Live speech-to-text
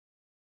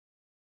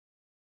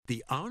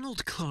The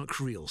Arnold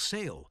Clark Reel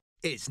sale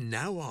is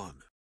now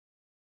on.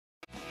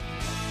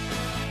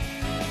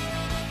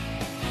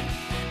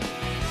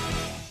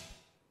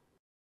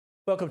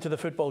 Welcome to the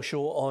Football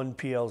Show on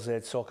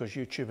PLZ Soccer's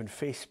YouTube and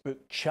Facebook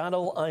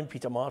channel. I'm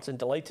Peter Martin,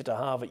 delighted to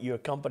have your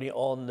company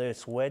on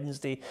this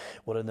Wednesday.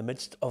 We're in the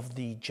midst of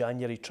the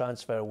January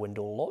transfer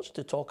window. Lots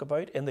to talk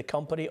about in the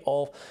company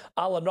of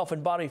Alan Ruff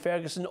and Barry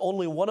Ferguson.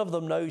 Only one of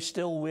them now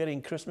still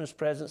wearing Christmas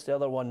presents. The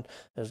other one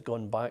has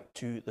gone back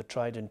to the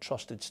tried and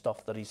trusted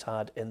stuff that he's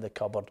had in the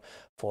cupboard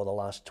for the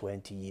last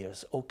 20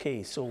 years.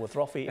 Okay, so with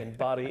Ruffy and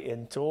Barry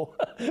in tow,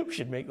 we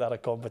should make that a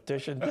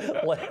competition.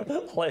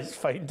 Let's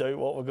find out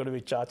what we're going to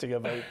be chatting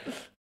about.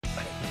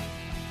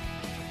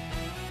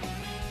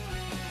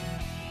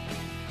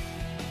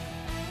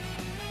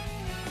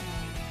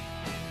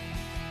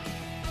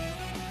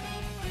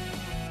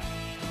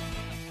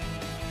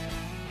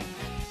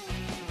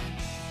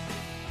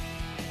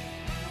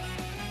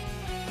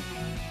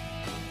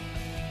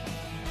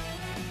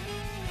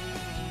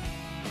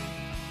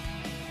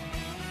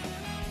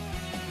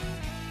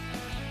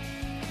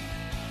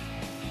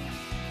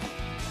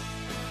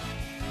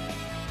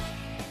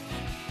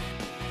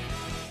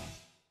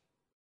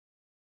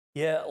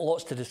 Yeah,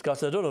 lots to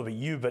discuss. I don't know about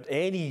you, but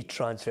any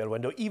transfer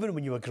window, even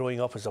when you were growing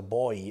up as a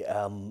boy,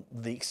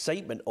 the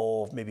excitement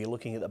of maybe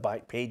looking at the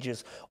back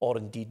pages or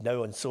indeed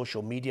now on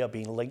social media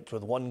being linked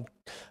with one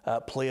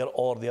player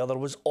or the other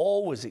was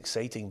always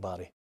exciting,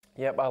 Barry.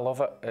 Yep, I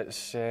love it.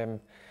 It's a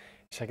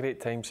great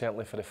time,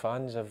 certainly for the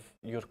fans, of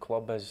your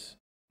club is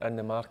in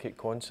the market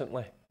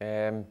constantly.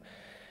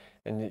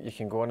 And you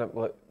can go on it.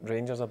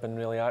 Rangers have been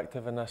really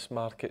active in this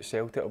market.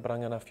 Celtic will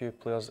bring in a few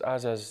players,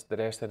 as is the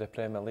rest of the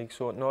Premier League.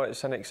 So, no,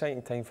 it's an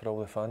exciting time for all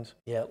the fans.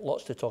 Yeah,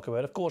 lots to talk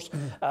about. Of course,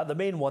 the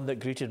main one that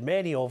greeted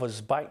many of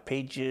us, back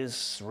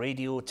pages,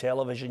 radio,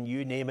 television,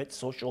 you name it,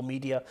 social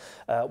media.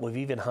 We've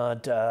even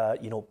had,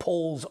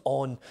 polls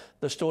on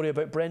the story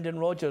about Brendan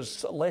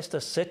Rodgers. Leicester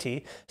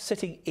City,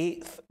 sitting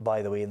 8th,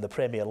 by the way, in the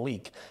Premier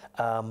League,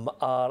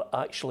 are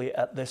actually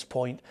at this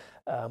point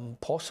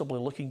possibly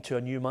looking to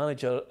a new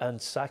manager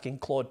and sacking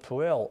Claude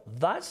Puel.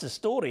 That's the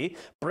story.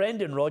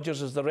 Brendan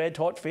Rodgers is the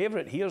red-hot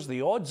favourite. Here's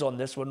the odds on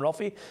this one,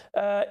 Ruffy.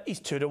 He's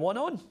 2-1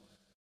 on.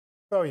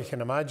 Well, you can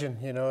imagine,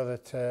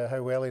 that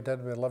how well he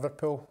did with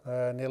Liverpool,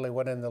 nearly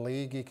winning the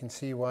league. You can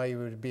see why he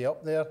would be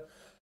up there.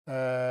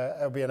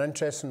 It'll be an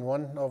interesting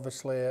one,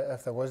 obviously,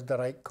 if there was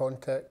direct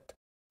contact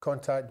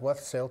with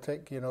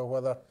Celtic,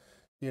 whether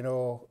he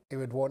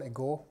would want to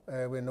go.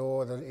 We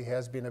know that he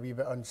has been a wee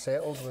bit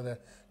unsettled with the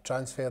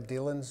transfer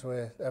dealings,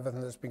 with everything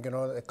that's been going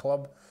on at the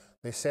club.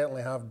 They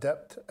certainly have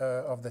dipped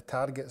of the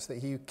targets that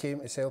he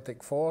came to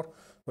Celtic for,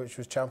 which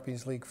was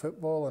Champions League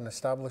football and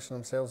establishing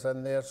themselves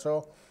in there.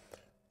 So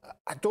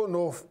I don't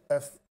know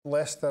if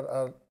Leicester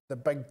are the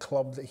big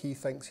club that he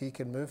thinks he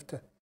can move to.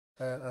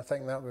 I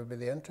think that would be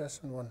the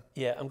interesting one.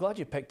 Yeah, I'm glad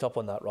you picked up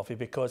on that, Ruffy,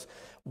 because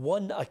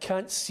one, I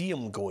can't see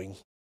him going.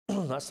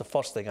 That's the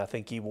first thing. I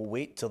think he will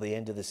wait till the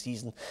end of the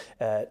season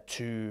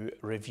to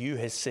review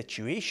his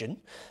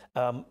situation.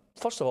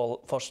 First of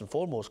all, first and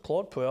foremost,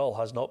 Claude Puel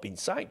has not been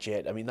sacked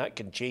yet. I mean, that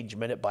can change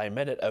minute by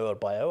minute, hour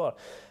by hour.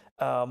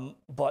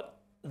 But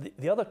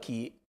the other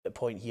key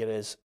point here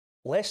is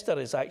Leicester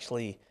is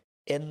actually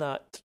in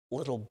that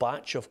little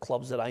batch of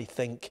clubs that I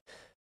think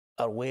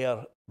are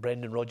where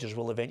Brendan Rodgers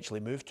will eventually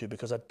move to,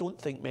 because I don't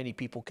think many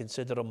people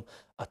consider him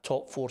a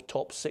top 4,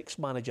 top 6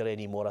 manager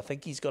anymore. I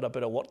think he's got a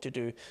bit of work to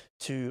do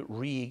to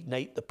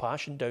reignite the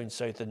passion down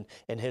south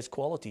in his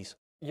qualities.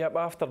 Yep,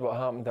 after what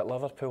happened at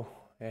Liverpool,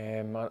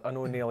 I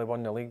know he nearly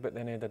won the league, but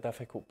then he had a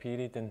difficult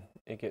period and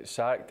he gets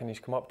sacked, and he's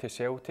come up to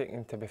Celtic,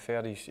 and to be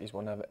fair, he's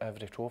won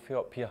every trophy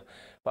up here.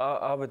 But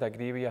I would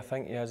agree with you. I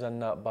think he is in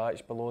that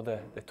batch below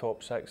the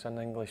top 6 in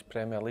the English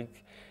Premier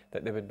League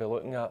that they would be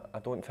looking at. I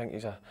don't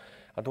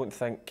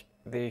think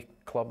the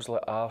clubs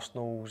like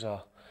Arsenal's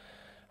or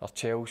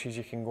Chelsea's,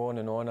 you can go on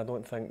and on, I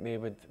don't think they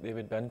would be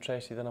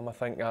interested in him. I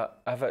think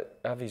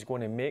if he's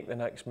going to make the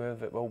next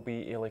move, it will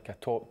be to like a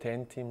top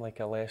 10 team like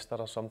a Leicester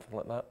or something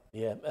like that.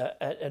 Yeah,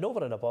 and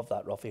over and above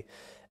that, Ruffy,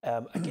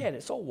 again,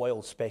 it's all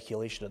wild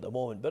speculation at the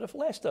moment, but if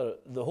Leicester,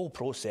 the whole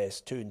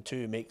process, 2 and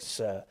 2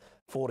 makes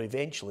 4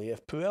 eventually,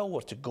 if Puel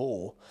were to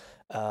go,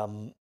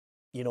 and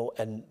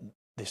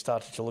they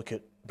started to look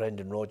at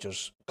Brendan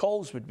Rodgers,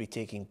 calls would be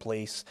taking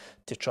place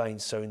to try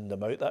and sound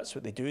them out. That's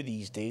what they do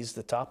these days.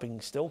 The tapping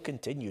still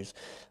continues.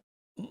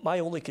 My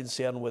only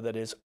concern with it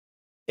is,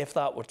 if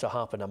that were to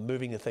happen, I'm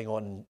moving the thing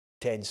on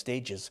 10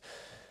 stages,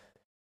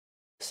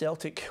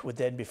 Celtic would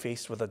then be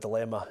faced with a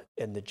dilemma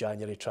in the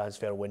January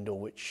transfer window,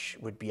 which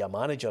would be a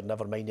manager,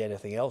 never mind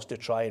anything else, to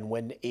try and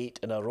win 8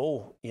 in a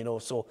row.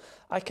 So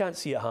I can't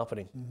see it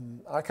happening.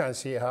 I can't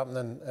see it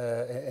happening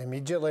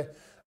immediately.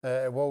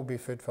 It will be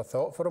food for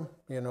thought for him,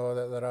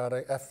 that there are,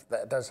 if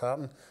that does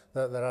happen,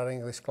 that there are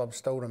English clubs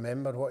still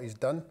remember what he's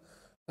done.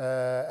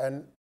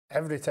 And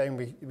every time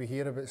we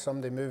hear about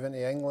somebody moving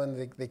to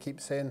England, they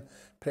keep saying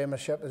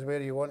Premiership is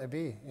where you want to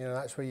be.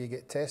 That's where you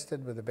get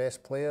tested with the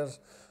best players.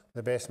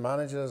 the best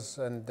managers,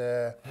 and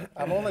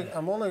I'm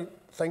only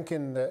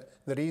thinking that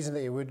the reason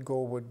that he would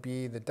go would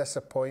be the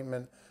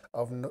disappointment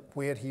of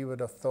where he would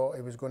have thought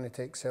he was going to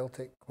take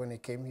Celtic when he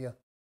came here.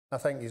 I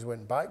think he's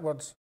went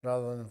backwards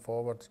rather than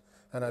forwards,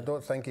 and I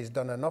don't think he's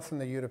done enough in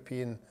the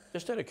European.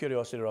 Just out of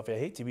curiosity, Rafi, I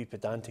hate to be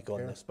pedantic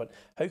on this, but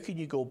how can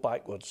you go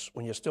backwards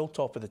when you're still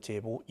top of the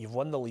table? You've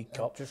won the League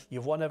Cup,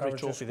 you've won every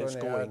trophy that's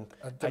going,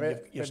 and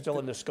you're still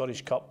in the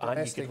Scottish Cup,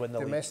 and you could win the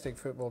league. Domestic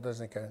football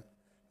doesn't count.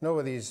 Not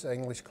with these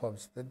English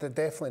clubs. It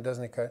definitely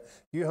doesn't count.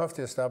 You have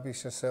to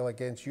establish yourself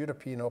against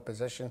European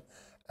opposition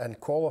and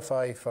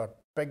qualify for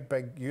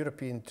big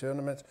European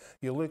tournaments.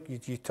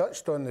 You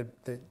touched on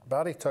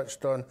Barry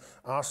touched on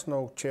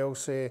Arsenal,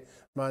 Chelsea,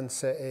 Man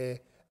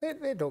City.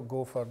 They don't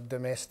go for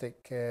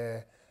domestic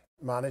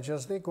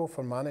managers. They go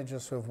for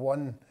managers who've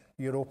won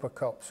Europa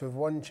Cups, who've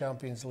won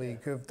Champions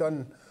League, who've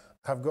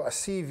have got a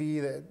CV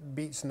that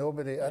beats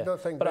nobody. I don't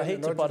think. But I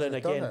hate to butt in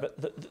again, but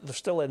they're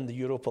still in the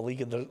Europa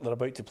League and they're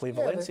about to play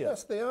Valencia.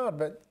 Yes, they are.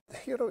 But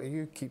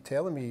you keep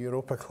telling me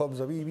Europa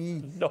clubs are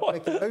wee. No, I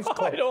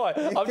know.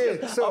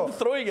 I'm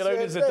throwing it out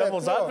as a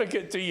devil's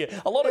advocate to you.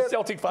 A lot of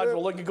Celtic fans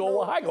will look and go,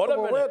 well, hang on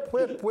a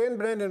minute. When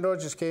Brendan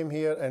Rodgers came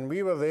here and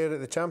we were there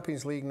at the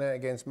Champions League night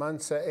against Man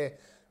City,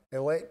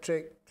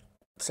 electric.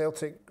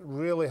 Celtic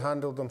really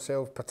handled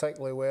themselves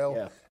particularly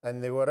well,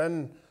 and they were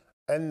in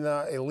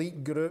that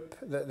elite group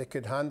that they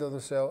could handle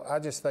themselves. I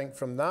just think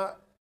from that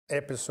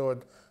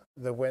episode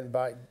they went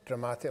back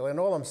dramatically. And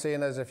all I'm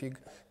saying is, if you're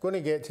going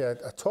to get to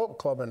a top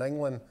club in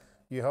England,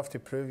 you have to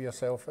prove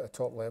yourself at a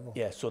top level.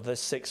 Yeah, so this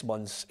 6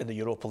 months in the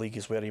Europa League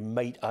is where he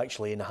might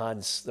actually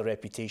enhance the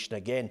reputation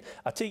again.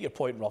 I take your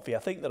point, Ruffy. I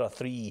think there are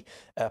three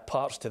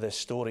parts to this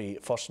story.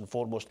 First and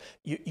foremost,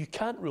 you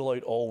can't rule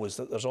out always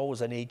that there's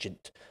always an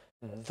agent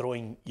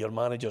throwing your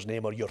manager's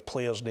name or your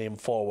player's name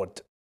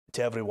forward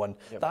to everyone.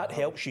 That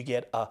helps you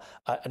get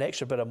an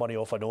extra bit of money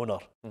off an owner.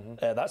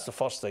 That's the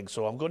first thing.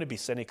 So I'm going to be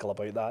cynical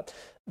about that.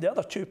 The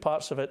other two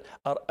parts of it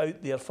are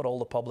out there for all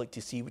the public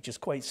to see, which is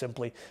quite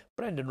simply,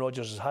 Brendan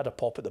Rodgers has had a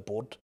pop at the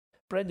board.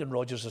 Brendan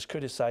Rodgers has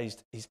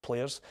criticised his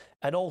players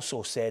and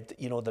also said,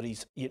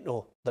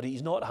 that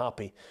he's not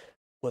happy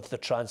with the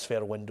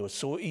transfer window.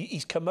 So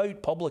he's come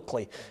out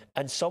publicly,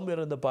 and somewhere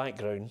in the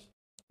background,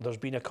 there's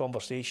been a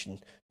conversation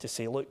to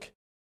say, look,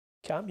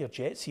 calm your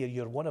jets here.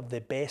 You're one of the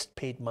best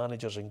paid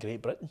managers in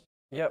Great Britain.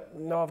 Yep,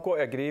 no, I've got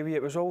to agree with you.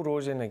 It was all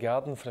rosy in the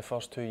garden for the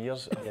first 2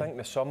 years. I think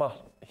the summer,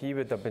 he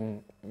would have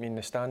been,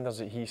 the standards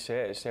that he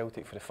set at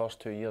Celtic for the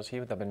first 2 years, he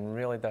would have been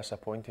really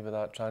disappointed with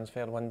that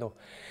transfer window.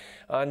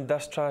 And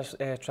this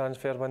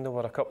transfer window,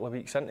 we're a couple of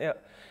weeks into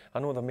it. I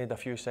know they've made a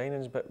few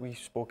signings, but we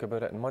spoke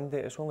about it on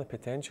Monday. It's only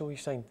potential he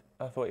signed.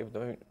 I thought he would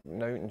have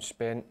went out and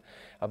spent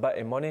a bit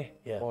of money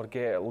or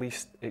get at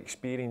least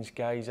experienced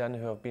guys in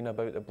who have been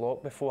about the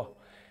block before.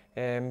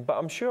 But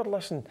I'm sure,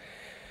 listen,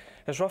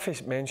 as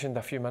Ruffy mentioned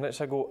a few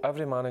minutes ago,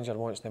 every manager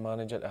wants to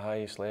manage at the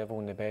highest level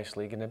in the best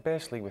league, and the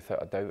best league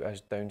without a doubt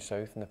is down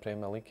south in the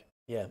Premier League.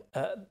 Yeah,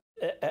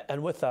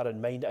 and with that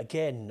in mind,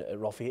 again,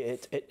 Ruffy,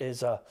 it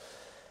is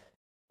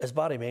as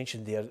Barry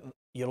mentioned there,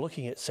 you're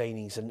looking at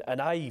signings,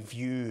 and I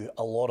view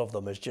a lot of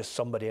them as just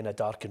somebody in a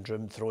darkened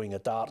room throwing a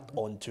dart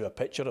onto a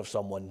picture of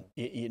someone.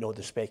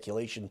 The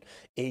speculation,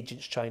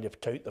 agents trying to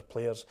tout their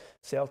players.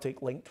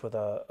 Celtic linked with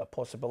a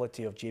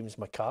possibility of James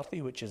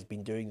McCarthy, which has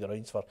been doing the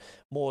rounds for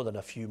more than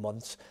a few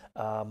months.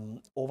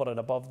 Over and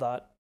above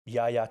that,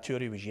 Yaya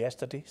Toure was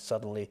yesterday.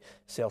 Suddenly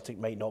Celtic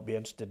might not be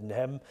interested in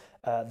him.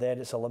 Then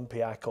it's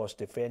Olympiacos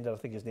defender, I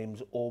think his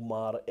name's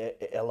Omar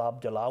El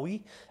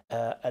Abdelawi.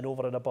 And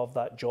over and above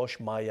that,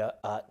 Josh Maya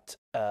at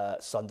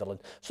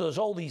Sunderland. So there's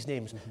all these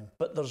names,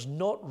 but there's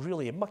not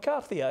really...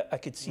 McCarthy, I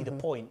could see the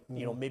point,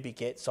 maybe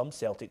get some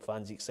Celtic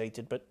fans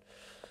excited, but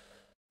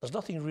there's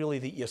nothing really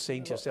that you're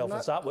saying to yourself,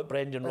 is that what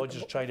Brendan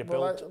Rodgers is trying to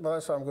build? Well,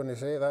 that's what I'm going to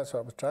say. That's what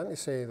I was trying to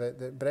say,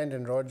 that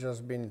Brendan Rodgers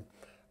has been...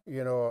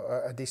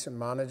 a decent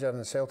manager,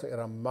 and Celtic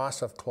are a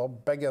massive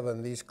club, bigger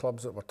than these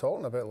clubs that we're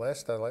talking about,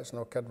 Leicester. Let's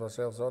not kid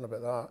ourselves on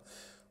about that.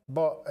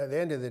 But at the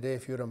end of the day,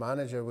 if you're a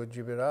manager, would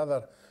you be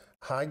rather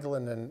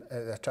haggling in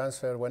the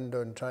transfer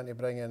window and trying to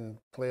bring in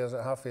players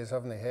that half he's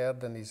haven't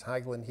heard, and he's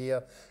haggling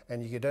here,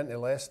 and you get into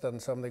Leicester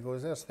and somebody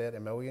goes, there's 30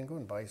 million, go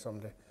and buy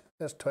somebody.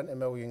 There's 20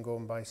 million, go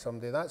and buy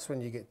somebody. That's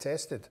when you get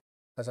tested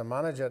as a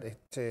manager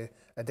to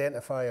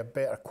identify a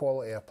better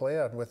quality of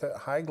player without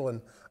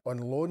haggling on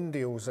loan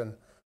deals and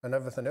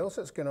everything else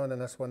that's going on in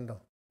this window.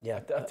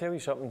 Yeah, I tell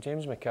you something,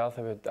 James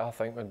McCarthy would be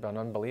an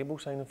unbelievable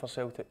signing for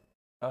Celtic.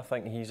 I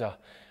think he's a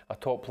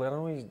top player. I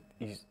know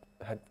he's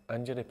had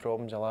injury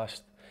problems the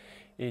last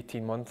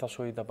 18 months or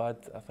so. He had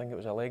I think it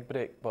was a leg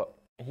break, but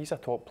he's a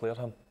top player,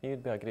 him. He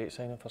would be a great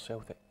signing for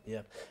Celtic.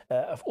 Yeah.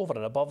 Over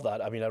and above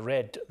that, I mean, I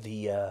read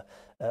the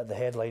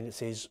headline that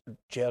says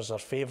Gers are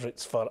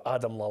favourites for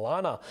Adam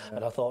Lallana,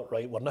 and I thought,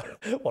 right, we're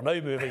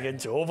now moving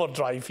into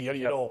overdrive here,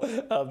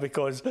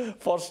 because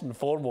first and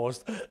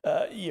foremost,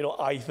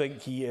 I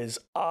think he is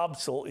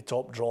absolutely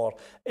top drawer.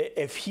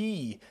 If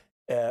he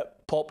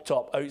popped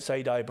up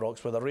outside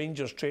Ibrox with a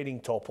Rangers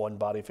training top on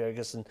Barry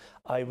Ferguson,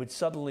 I would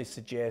suddenly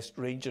suggest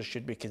Rangers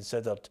should be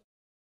considered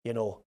you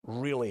know,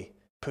 really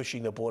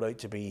pushing the boat out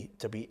to be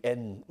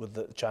in with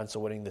the chance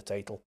of winning the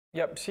title.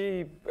 Yep,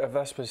 see if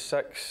this was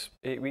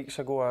 6-8 weeks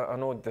ago, I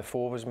know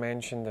Defoe was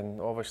mentioned and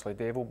obviously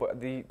Devil, but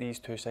these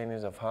two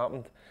signings have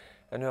happened.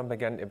 And now I'm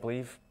beginning to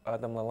believe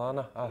Adam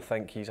Lallana. I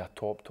think he's a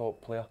top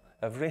player.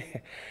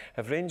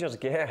 If Rangers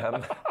get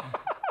him,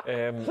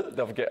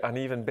 they've got an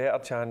even better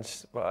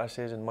chance, what I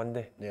says on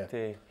Monday,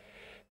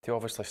 to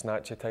obviously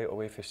snatch the title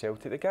away from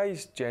Celtic. The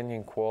guy's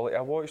genuine quality.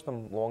 I watched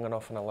him long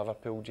enough in a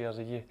Liverpool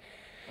jersey.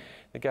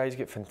 The guy's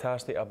got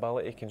fantastic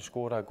ability, can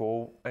score a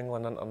goal,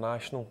 England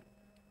international.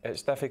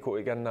 It's difficult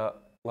to get in that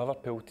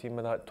Liverpool team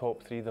with that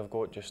top three they've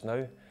got just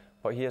now.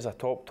 But he is a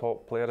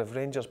top player. If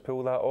Rangers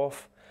pull that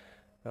off,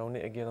 I'll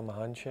need to give them a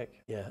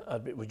handshake. Yeah,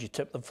 would you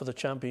tip them for the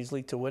Champions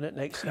League to win it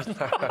next season?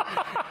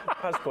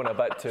 That's going a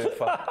bit too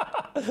far.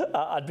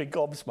 I'd be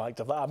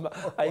gobsmacked of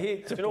that. I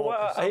hate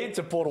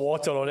to pour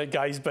water on it,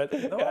 guys, but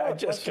I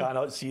just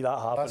cannot see that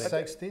happening. That's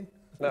 16.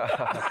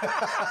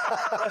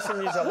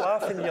 Listen,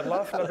 you're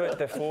laughing about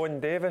Defoe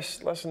and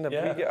Davis. Listen, if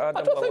we get Adam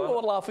I don't think Lallana, we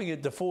were laughing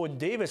at Defoe and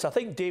Davis. I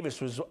think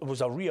Davis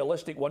was a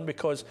realistic one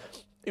because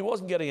he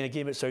wasn't getting a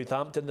game at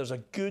Southampton. There's a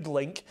good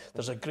link.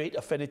 There's a great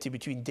affinity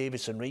between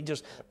Davis and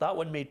Rangers. That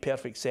one made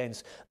perfect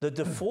sense. The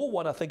Defoe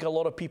one, I think a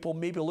lot of people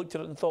maybe looked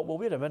at it and thought, well,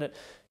 wait a minute,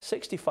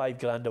 65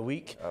 grand a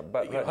week.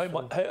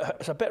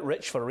 It's a bit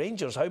rich for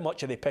Rangers. How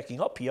much are they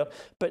picking up here?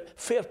 But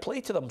fair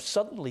play to them.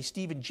 Suddenly,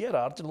 Steven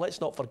Gerrard, and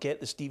let's not forget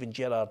the Steven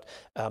Gerrard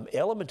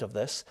element of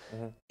this,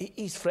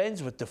 he's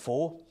friends with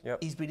Defoe.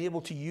 Yep. He's been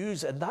able to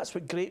use, and that's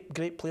what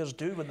great players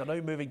do when they're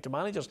now moving to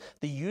managers.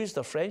 They use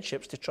their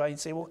friendships to try and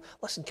say, well,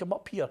 listen, come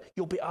up here,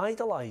 you'll be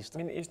idolised.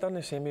 I mean, he's done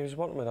the same. He was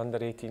working with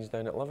under-18s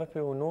down at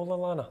Liverpool, no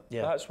Lallana.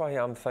 Yeah. That's why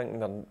I'm thinking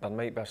there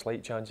might be a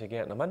slight chance of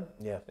getting him in.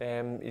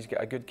 Yeah. He's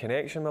got a good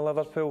connection with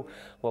Liverpool.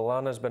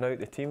 Lallana's been out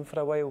the team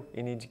for a while.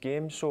 He needs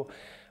games, so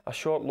a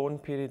short loan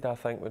period I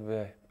think would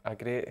be a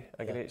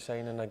great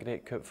signing, a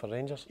great coup for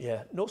Rangers.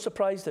 Yeah, no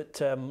surprise that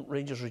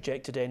Rangers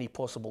rejected any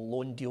possible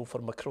loan deal for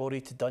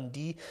McCrory to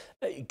Dundee.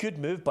 Good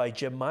move by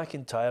Jim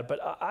McIntyre, but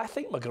I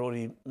think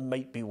McCrory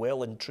might be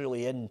well and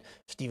truly in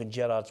Steven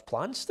Gerrard's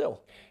plans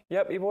still.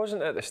 Yep, he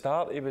wasn't at the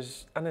start. He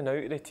was in and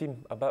out of the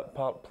team, a bit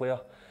part player.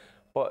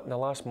 But in the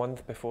last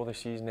month before the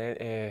season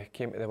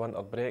came to the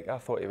winter break, I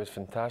thought he was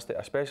fantastic,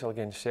 especially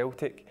against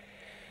Celtic.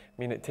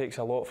 I mean, it takes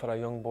a lot for a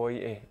young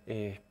boy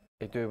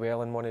to do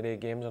well in one of their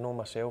games. I know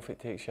myself, it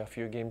takes you a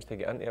few games to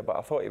get into it, but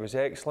I thought he was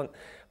excellent.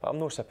 But I'm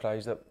not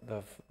surprised that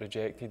they've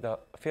rejected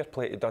that. Fair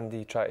play to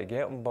Dundee, try to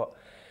get him, but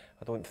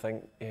I don't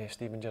think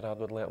Steven Gerrard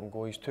would let him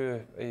go.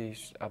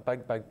 He's a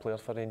big player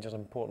for Rangers,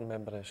 important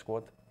member of the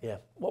squad. Yeah.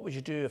 What would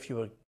you do if you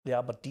were the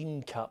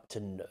Aberdeen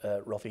captain,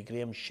 Ruffy?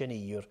 Graham Shinnie,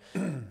 you're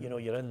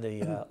in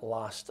the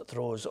last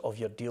throes of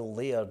your deal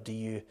there. Do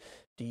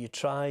you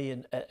try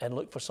and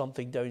look for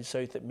something down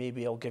south that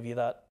maybe will give you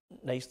that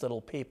nice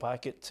little pay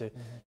packet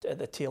at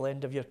the tail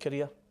end of your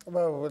career?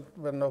 Well,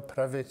 we're not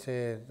privy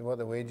to what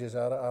the wages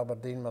are at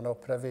Aberdeen. We're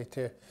not privy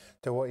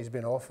to what he's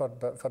been offered.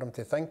 But for him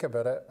to think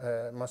about it,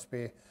 it must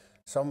be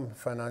some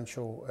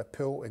financial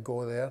pull to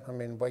go there. I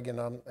mean, Wigan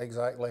aren't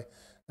exactly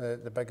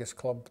the biggest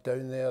club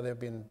down there. They've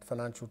been in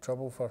financial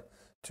trouble for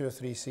 2 or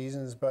 3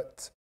 seasons.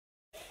 But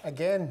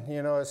again,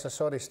 it's a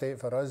sorry state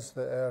for us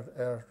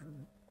that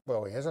he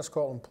is a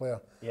Scotland player.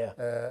 Yeah.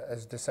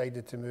 Has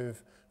decided to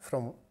move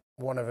from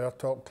one of our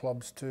top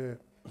clubs to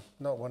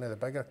not one of the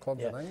bigger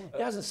clubs in England.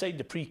 He hasn't signed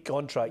the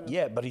pre-contract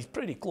yet, but he's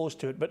pretty close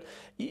to it. But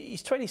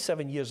he's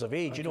 27 years of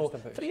age.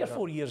 3 or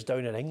 4 years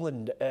down in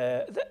England.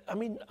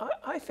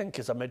 I think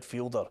as a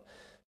midfielder,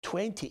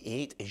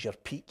 28 is your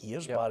peak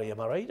years, Barry. Am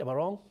I right? Am I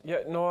wrong? Yeah,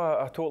 no,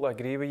 I totally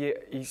agree with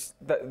you.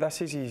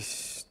 This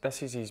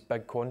is his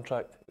big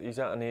contract. He's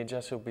at an age,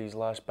 this will be his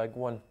last big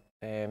one.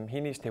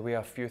 He needs to weigh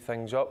a few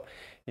things up.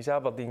 He's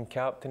Aberdeen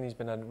captain. He's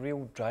been a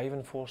real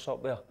driving force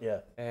up there.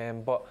 Yeah.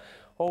 But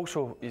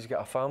also he's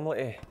got a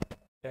family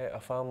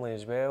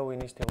as well. He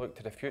needs to look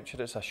to the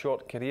future. It's a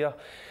short career.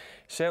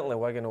 Certainly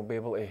Wigan will be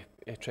able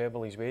to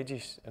treble his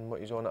wages and what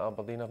he's on at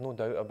Aberdeen. I've no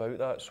doubt about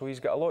that. So he's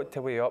got a lot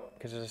to weigh up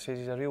because, as I say,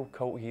 he's a real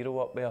cult hero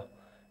up there.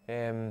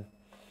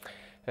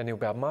 And he'll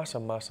be a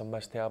massive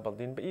miss to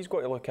Aberdeen. But he's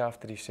got to look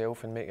after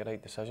himself and make the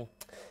right decision.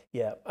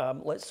 Yeah,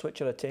 let's switch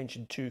our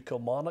attention to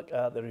Kilmarnock.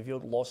 They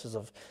revealed losses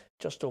of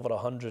just over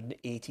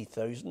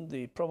 180,000.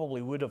 They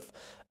probably would have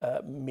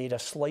made a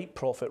slight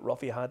profit,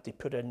 Ruffy, had they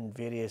put in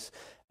various,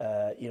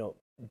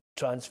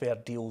 transfer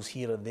deals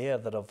here and there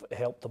that have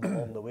helped them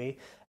along the way.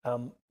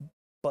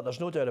 But there's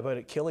no doubt about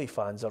it, Killie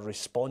fans are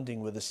responding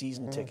with the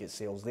season ticket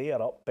sales. They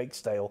are up big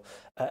style.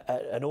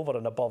 And over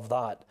and above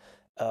that,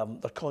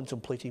 they're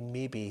contemplating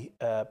maybe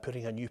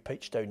putting a new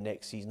pitch down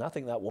next season. I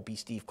think that will be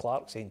Steve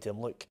Clarke saying to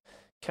him, look,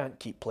 can't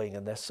keep playing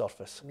in this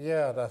surface.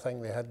 Yeah, I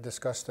think they had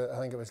discussed it. I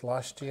think it was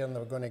last year, and they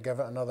were going to give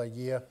it another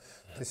year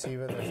to see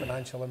what the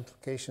financial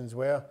implications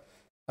were.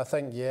 I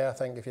think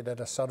if you did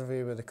a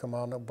survey with the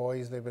Kilmarnock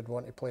boys, they would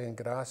want to play in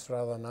grass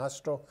rather than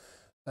Astro.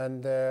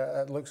 And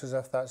it looks as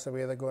if that's the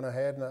way they're going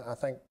ahead, and I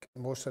think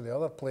most of the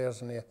other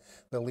players in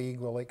the league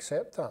will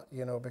accept that,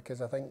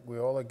 because I think we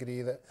all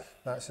agree that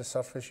that's the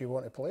surface you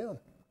want to play on.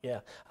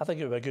 Yeah, I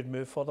think it would be a good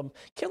move for them.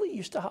 Kelly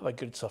used to have a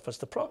good surface.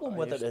 The problem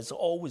with it has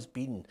always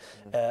been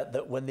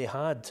that when they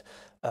had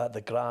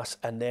the grass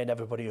and then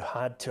everybody who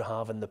had to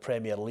have in the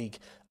Premier League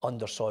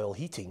under soil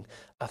heating,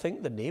 I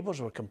think the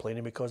neighbours were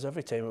complaining because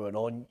every time it went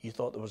on, you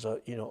thought there was a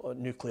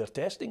nuclear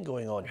testing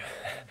going on.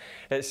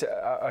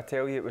 I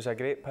tell you, it was a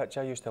great pitch.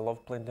 I used to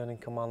love playing down in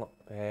Kilmarnock.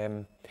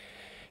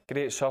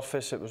 Great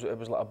surface. It was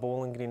like a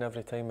bowling green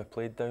every time we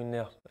played down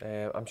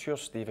there. I'm sure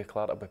Stevie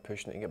Clark will be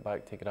pushing to get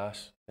back to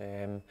grass.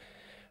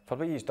 For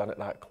what he's done at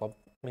that club,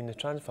 I mean, the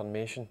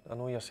transformation, I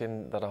know you're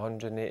saying they're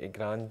 180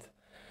 grand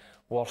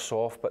worse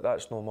off, but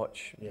that's not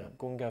much. Yeah.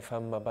 Go and give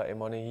him a bit of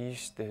money.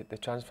 The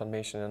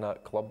transformation in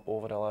that club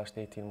over the last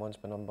 18 months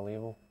has been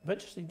unbelievable. It'll be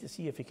interesting to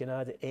see if he can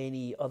add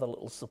any other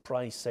little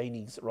surprise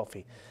signings,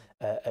 Ruffy,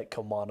 at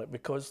Kilmarnock,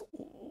 because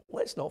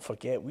let's not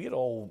forget, we're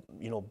all,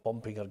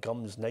 bumping our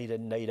gums night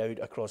in, night out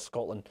across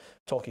Scotland,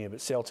 talking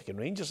about Celtic and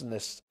Rangers in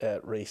this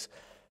race.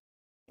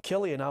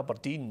 Killie and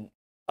Aberdeen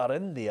are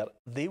in there.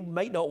 They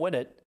might not win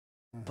it,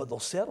 but they'll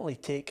certainly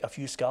take a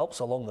few scalps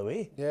along the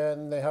way. Yeah,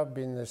 and they have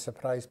been the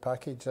surprise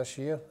package this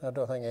year. I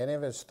don't think any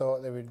of us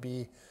thought they would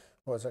be,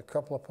 a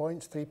couple of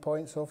points, 3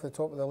 points off the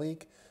top of the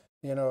league.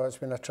 It's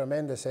been a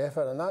tremendous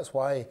effort, and that's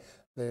why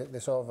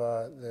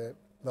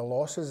the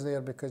losses there,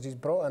 because he's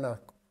brought in a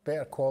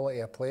better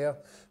quality of player.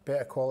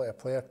 Better quality of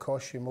player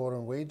costs you more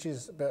in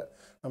wages, but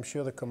I'm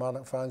sure the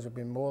Kilmarnock fans would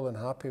be more than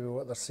happy with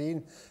what they're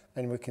seeing,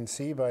 and we can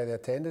see by the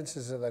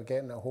attendances that they're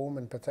getting at home,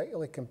 and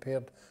particularly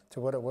compared to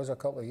what it was a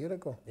couple of years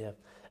ago. Yeah.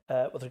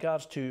 With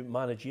regards to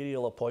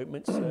managerial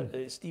appointments,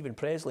 Stephen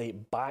Presley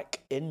back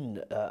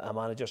in a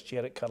manager's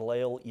chair at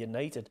Carlisle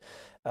United.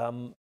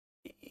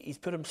 He's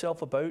put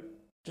himself about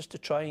just to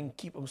try and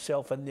keep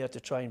himself in there, to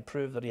try and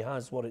prove that he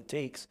has what it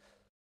takes.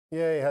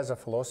 Yeah, he has a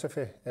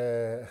philosophy.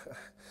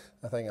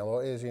 I think a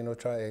lot is,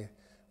 try to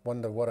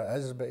wonder what it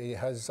is, but he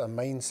has a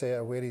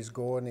mindset of where he's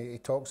going. He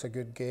talks a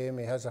good game.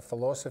 He has a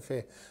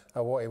philosophy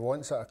of what he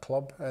wants at a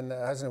club, and it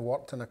hasn't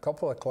worked in a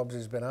couple of clubs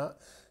he's been at.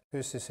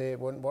 Who's to say it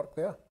won't work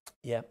there?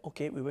 Yeah,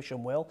 okay, we wish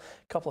him well.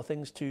 A couple of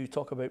things to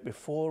talk about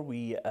before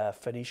we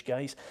finish,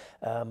 guys.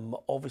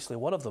 Obviously,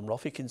 one of them,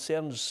 Ruffy,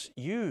 concerns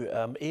you,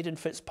 Aidan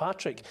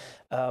Fitzpatrick.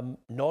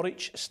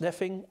 Norwich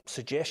sniffing,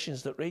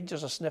 suggestions that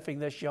Rangers are sniffing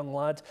this young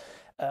lad.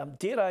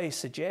 Dare I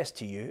suggest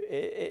to you,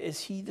 is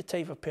he the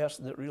type of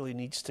person that really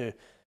needs to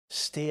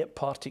stay at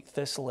Partick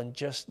Thistle and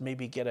just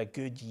maybe get a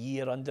good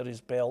year under his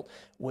belt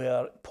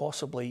where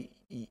possibly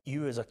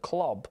you as a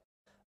club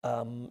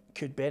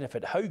could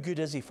benefit? How good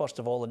is he, first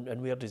of all,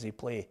 and where does he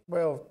play?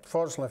 Well,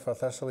 fortunately for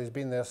Thistle, he's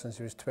been there since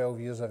he was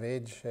 12 years of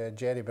age.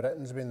 Jerry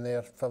Britton's been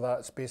there for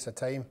that space of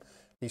time.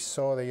 He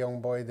saw the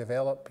young boy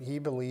develop. He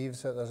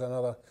believes that there's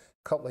another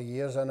couple of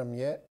years in him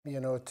yet,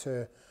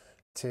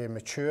 to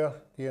mature,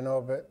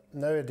 but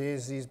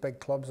nowadays these big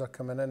clubs are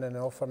coming in and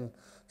offering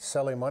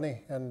silly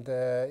money, and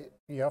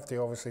you have to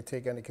obviously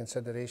take into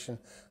consideration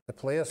the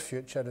player's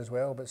future as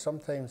well, but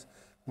sometimes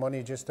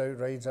money just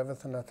outrides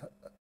everything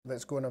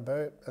that's going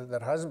about. There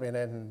hasn't been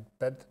anything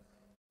bid,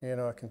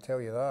 I can tell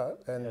you that,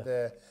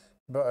 and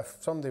but if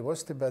somebody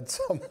was to bid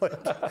something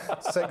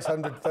like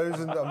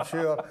 600,000, I'm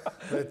sure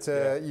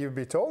that you'd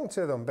be talking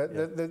to them, but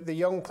the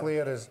young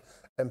player is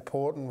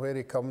important, where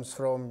he comes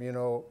from,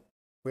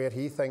 where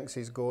he thinks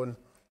he's going.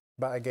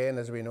 But again,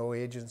 as we know,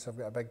 agents have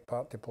got a big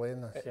part to play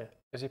in this. Yeah.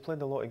 Has he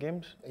played a lot of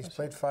games? He's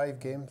played 5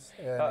 games.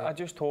 I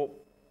just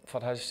hope,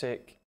 for his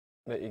sake,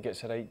 that he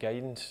gets the right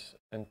guidance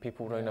and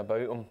people round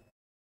about him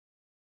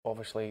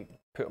obviously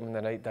put him in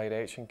the right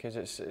direction, because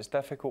it's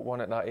difficult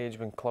one at that age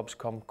when clubs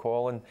come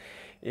calling,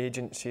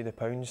 agents see the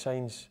pound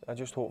signs. I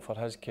just hope for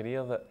his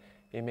career that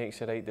he makes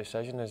the right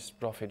decision. As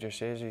Ruffy just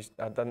says,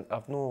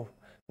 I've no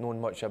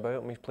known much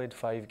about him. He's played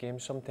 5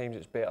 games. Sometimes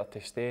it's better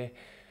to stay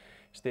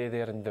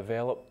there and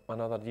develop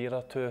another year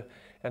or two.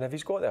 And if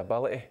he's got the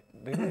ability,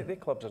 the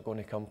clubs are going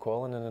to come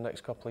calling in the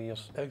next couple of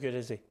years. How good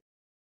is he?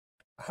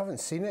 I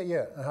haven't seen it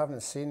yet.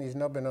 He's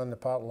not been on the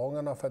park long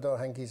enough. I don't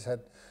think he's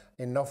had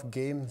enough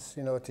games,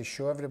 to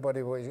show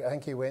everybody what I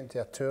think he went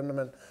to a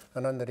tournament,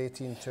 an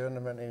under-18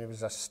 tournament, and he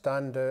was a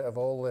standout of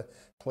all the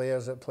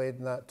players that played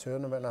in that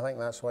tournament. And I think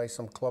that's why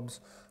some clubs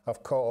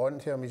have caught on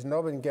to him. He's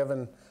not been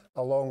given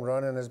a long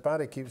run, and as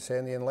Barry keeps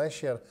saying,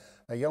 unless you're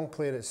a young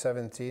player at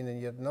 17 and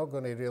you're not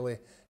going to really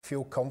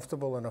feel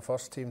comfortable in a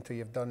first team till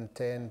you've done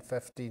 10,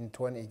 15,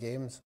 20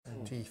 games,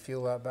 till you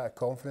feel that bit of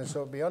confidence.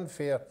 So it'd be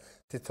unfair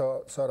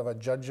to sort of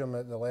judge him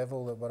at the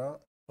level that we're at.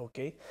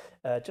 Okay,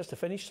 just to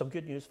finish, some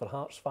good news for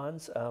Hearts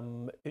fans.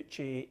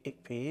 Uche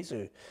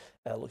Ikpeazu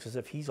looks as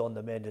if he's on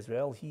the mend as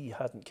well. He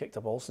hadn't kicked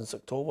a ball since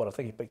October. I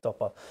think he picked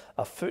up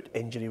a foot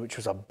injury, which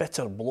was a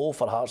bitter blow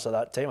for Hearts at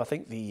that time. I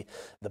think the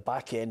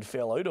back end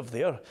fell out of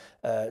their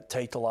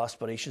title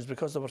aspirations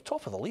because they were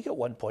top of the league at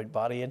one point,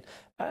 Barry. And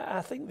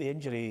I think the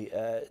injury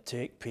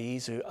to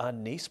Ikpeazu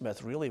and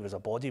Naismith really was a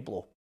body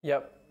blow.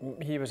 Yep,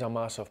 he was a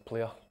massive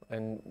player,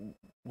 and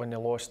when they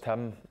lost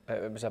him,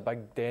 it was a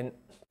big dent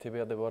to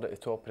where they were at the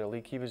top of the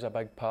league. He was a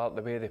big part,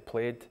 the way they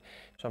played,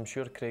 so I'm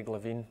sure Craig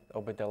Levein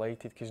will be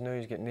delighted, because now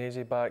he's got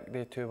Nazy back.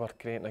 They two were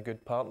creating a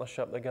good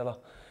partnership together,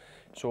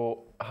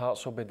 so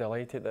Hearts will be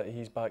delighted that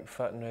he's back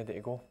fit and ready to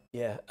go.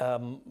 Yeah,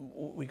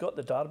 we got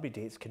the Derby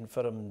dates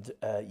confirmed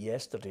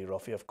yesterday,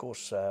 Ruffy. Of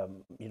course,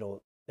 you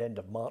know, the end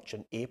of March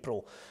and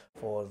April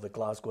for the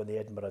Glasgow and the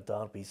Edinburgh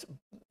derbies.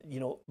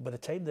 You know, by the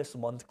time this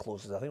month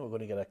closes, I think we're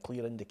going to get a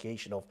clear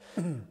indication of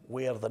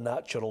where the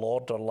natural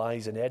order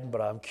lies in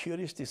Edinburgh. I'm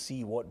curious to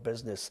see what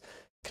business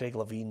Craig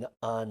Levein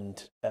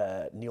and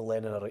Neil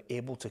Lennon are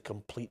able to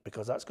complete,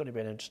 because that's going to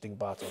be an interesting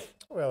battle.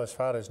 Well, as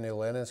far as Neil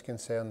Lennon's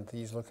concerned,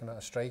 he's looking at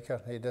a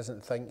striker. He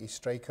doesn't think his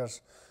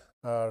strikers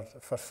are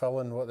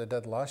fulfilling what they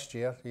did last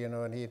year, you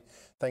know, and he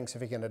thinks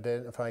if he can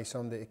identify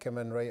somebody to come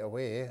in right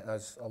away,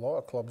 as a lot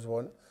of clubs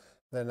want,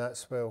 then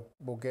that's, well,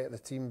 we'll get the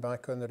team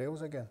back on the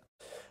rails again.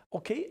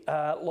 Okay,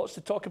 lots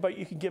to talk about.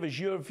 You can give us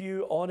your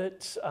view on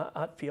it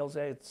at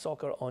PLZ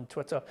Soccer on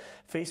Twitter,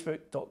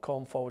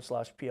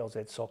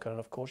 facebook.com/PLZ Soccer, and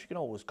of course you can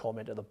always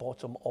comment at the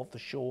bottom of the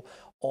show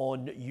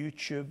on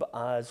YouTube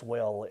as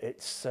well.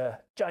 It's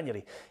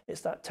January.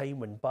 It's that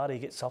time when Barry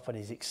gets up and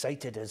he's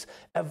excited as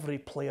every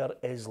player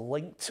is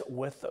linked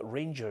with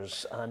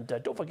Rangers. And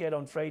don't forget,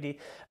 on Friday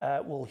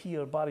we'll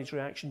hear Barry's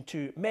reaction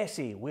to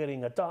Messi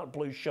wearing a dark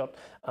blue shirt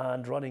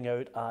and running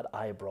out at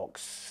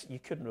Ibrox. You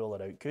couldn't rule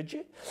it out, could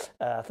you?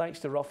 Thanks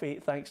to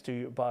Ruffy, thanks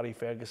to Barry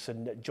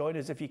Ferguson. Join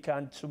us if you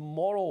can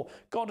tomorrow.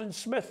 Gordon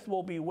Smith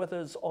will be with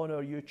us on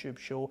our YouTube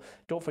show.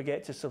 Don't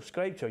forget to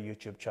subscribe to our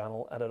YouTube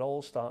channel, and it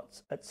all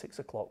starts at 6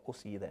 o'clock. We'll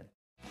see you then.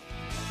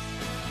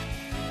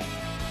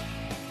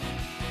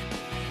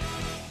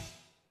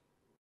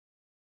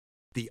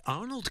 The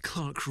Arnold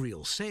Clark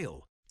Reel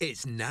sale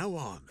is now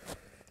on.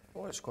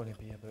 What it's going to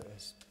be about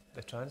is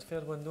the transfer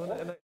window,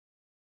 isn't it?